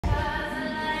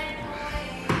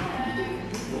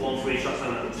3 shots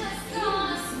on it.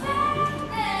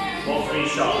 What 3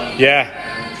 shots? Yeah.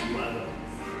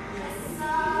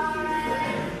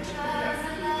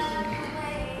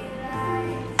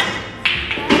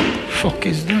 Fuck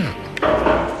is that?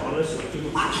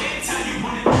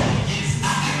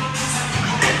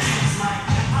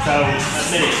 So,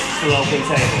 at minutes, still open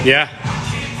table. Yeah.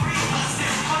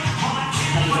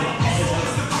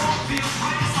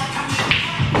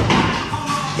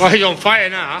 Well, he's on fire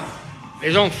now.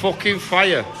 He's on fucking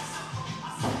fire.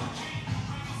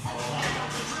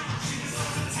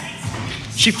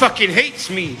 She fucking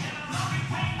hates me.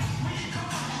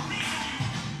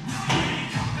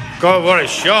 God, what a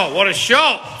shot, what a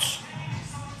shot!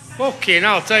 Fucking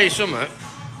hell, I'll tell you something.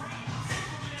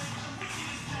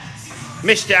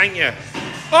 Missed it, ain't you?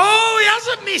 Oh, he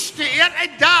hasn't missed it. He had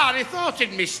it down. He thought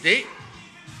he'd missed it.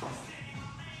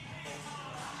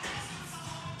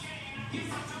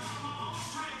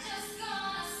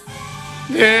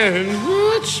 Then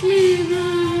watch me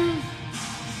now.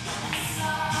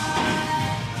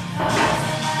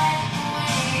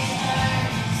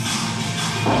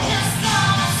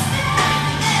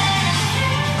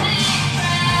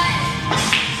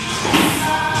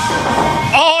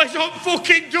 Oh, it's on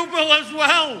fucking double as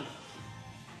well.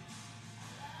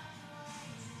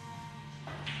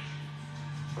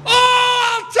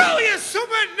 Oh, I'll tell you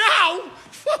something now.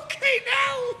 Fucking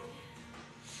hell.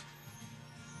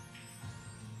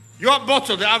 You haven't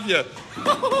bottled it, have you?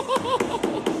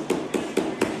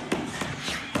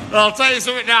 I'll tell you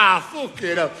something now.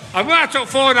 Fucking hell. I'm going to take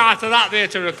 4 out of that there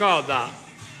to record that.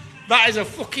 That is a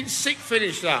fucking sick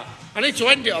finish, that. I need to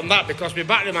end it on that because my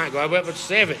battery might go. I won't be able to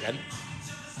save it then.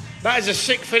 That is a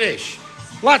sick finish.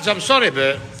 Lads, I'm sorry,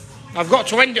 but I've got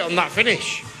to end it on that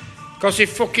finish. Because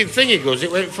if fucking thingy goes, it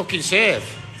won't fucking save.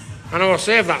 And I will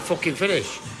save that fucking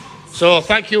finish. So,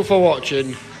 thank you for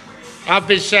watching. I've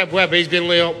been Seb Webb, he's been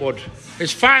Lee Upwood.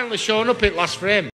 He's finally shown up in last frame.